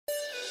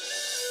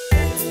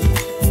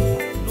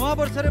नुआ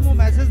वर्ष रे मु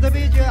मेसेज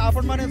देबी जे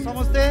आपण माने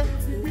समस्ते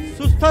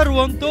सुस्थ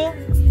रुहंतु,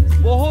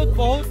 बहुत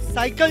बहुत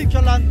साइकिल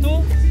चलांतु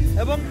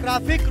एवं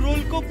ट्रैफिक रूल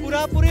को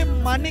पूरा पूरी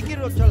मानिक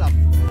चला।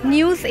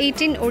 न्यूज़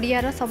 18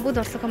 ओडिया सबू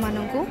दर्शक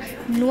मानू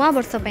नुआ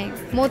वर्ष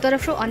मो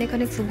तरफ अनेक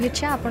अनेक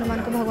शुभेच्छा। आपण मान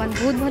भगवान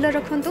बहुत भल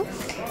रखु,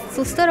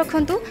 सुस्थ रखु,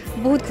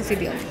 बहुत खुशी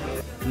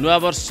दियंतु। नुआ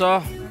वर्ष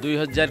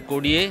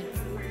 2020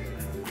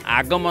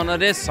 आगमन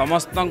रे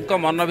समस्त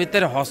मन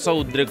भितर हस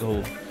उद्रेक हो।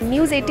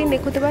 न्यूज़ 18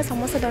 देखुवा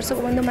समस्त दर्शक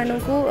बंधु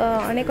मानक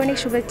अनेक अनेक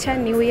शुभेच्छा।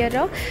 New year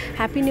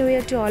happy new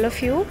year to all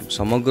of you.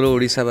 समग्र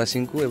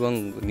ओडिशावासी को एवं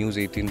न्यूज़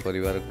 18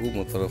 परिवार को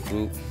मो तरफ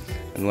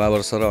नुआ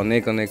वर्षर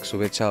अनेक अनेक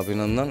शुभेच्छा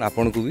अभिनंदन।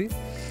 आपण को भी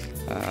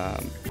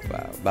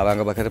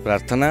बाबा पाखे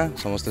प्रार्थना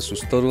समस्ते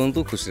सुस्थ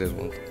रुहतु, खुशी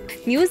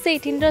रुहतु। न्यूज़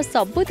 18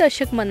 सबु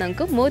दर्शक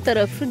मानक मो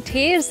तरफ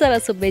ढेर सारा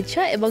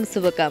शुभेच्छा एवं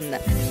शुभकामना।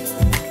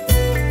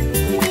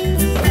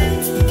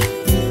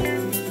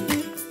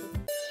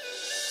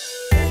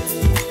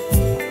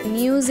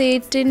 न्यूज़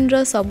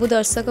 18 सबु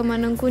दर्शक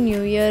मानक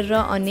न्यू ईयर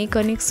अनेक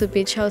अनेक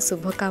शुभेच्छा और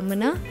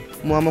शुभकामना।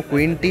 मु आम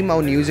क्वीन टीम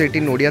और न्यूज़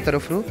 18 ओडिया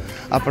तरफ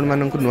आपण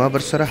मानक नुआ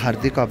वर्षर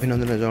हार्दिक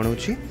अभिनंदन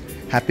जनाऊँगी।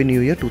 Happy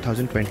new year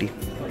 2020।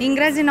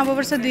 इंग्राजी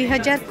नववर्ष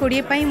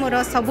 2020 मोर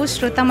सबू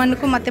श्रोता मान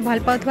को मत भल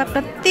पाउथबा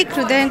प्रत्येक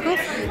हृदय को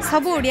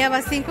सबू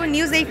ओडियावासी को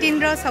न्यूज़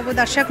 18 सबू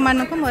दर्शक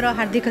मान को मोर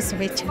हार्दिक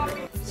शुभेच्छा।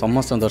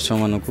 समस्त दर्शक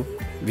मान को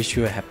wish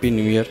you happy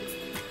new year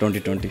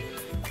 2020।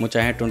 मु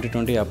चाहे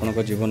 2020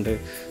 आपण जीवन रे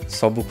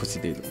सब खुशी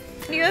दे दो।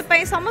 न्यू ईयर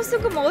पई समस्त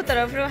को मो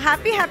तरफ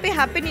happy happy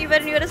happy new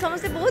year. New year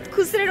समस्त बहुत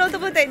खुशी रे रहतो,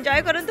 बहुत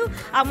एंजॉय करंतु।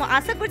 आ मु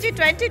आशा करछि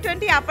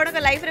 2020 आपण का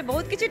लाइफ रे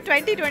बहुत किछि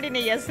 2020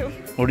 नै आसु।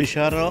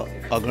 ओडिशा रो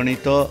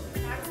अगणित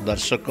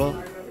दर्शक,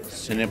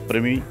 सिने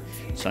प्रेमी,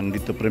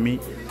 संगीत प्रेमी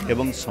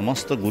एवं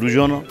समस्त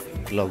गुरुजन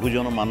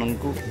लघुजन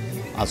माननकु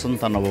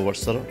आसंता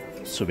नववर्षर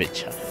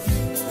शुभेच्छा।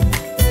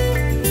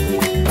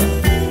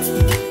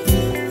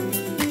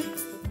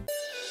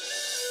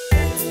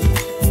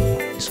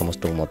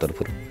 समस्त मो तरफ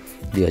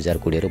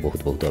 2020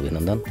 बहुत बहुत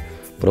अभिनंदन।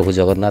 प्रभु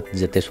जगन्नाथ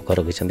जिते सुख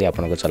रखिंट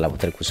आपण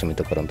चलापथर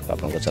कुसुमित करूँ,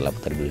 आपण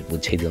चलापथर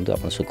बुझे दिंतु,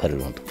 आप सुखर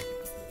रुहतु।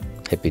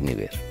 Happy new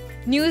year.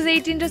 न्यूज़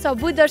 18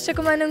 सबू दर्शक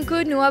मानक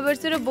नुआ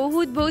वर्षर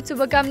बहुत बहुत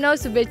शुभकामना और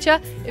शुभेच्छा।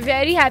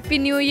 Very happy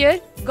new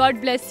year.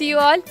 God bless you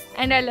all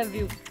and I love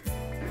you.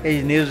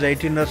 A news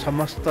 18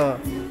 समस्त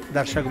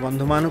दर्शक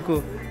बंधु मानक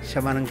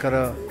सेमानकर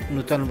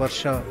नूतन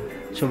वर्ष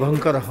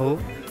शुभंकर हो,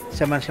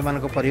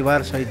 सेमान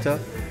परिवार सहित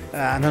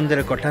आनंद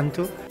रे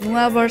कटांतु।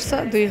 नुआ वर्ष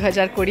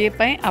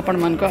 2020 आपण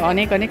मान को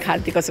अनेक अनेक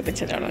हार्दिक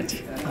शुभेच्छा जनाऊँगी।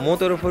 मो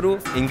तरफ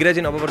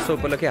इंग्राजी नववर्ष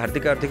उपलक्षे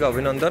हार्दिक हार्दिक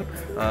अभिनंदन।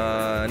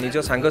 निज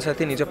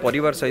सांगसाथी निज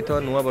परिवार सहित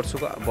नुआ वर्ष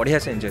को बढ़िया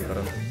से एंजॉय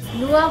करो।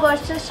 नुआ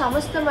वर्ष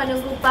समस्त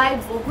मानक पाए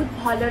बहुत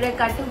भलरे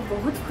काटू,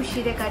 बहुत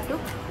खुशी रे काटू।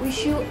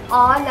 Wish you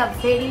all a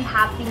very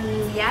happy new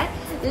year.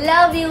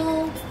 Love you.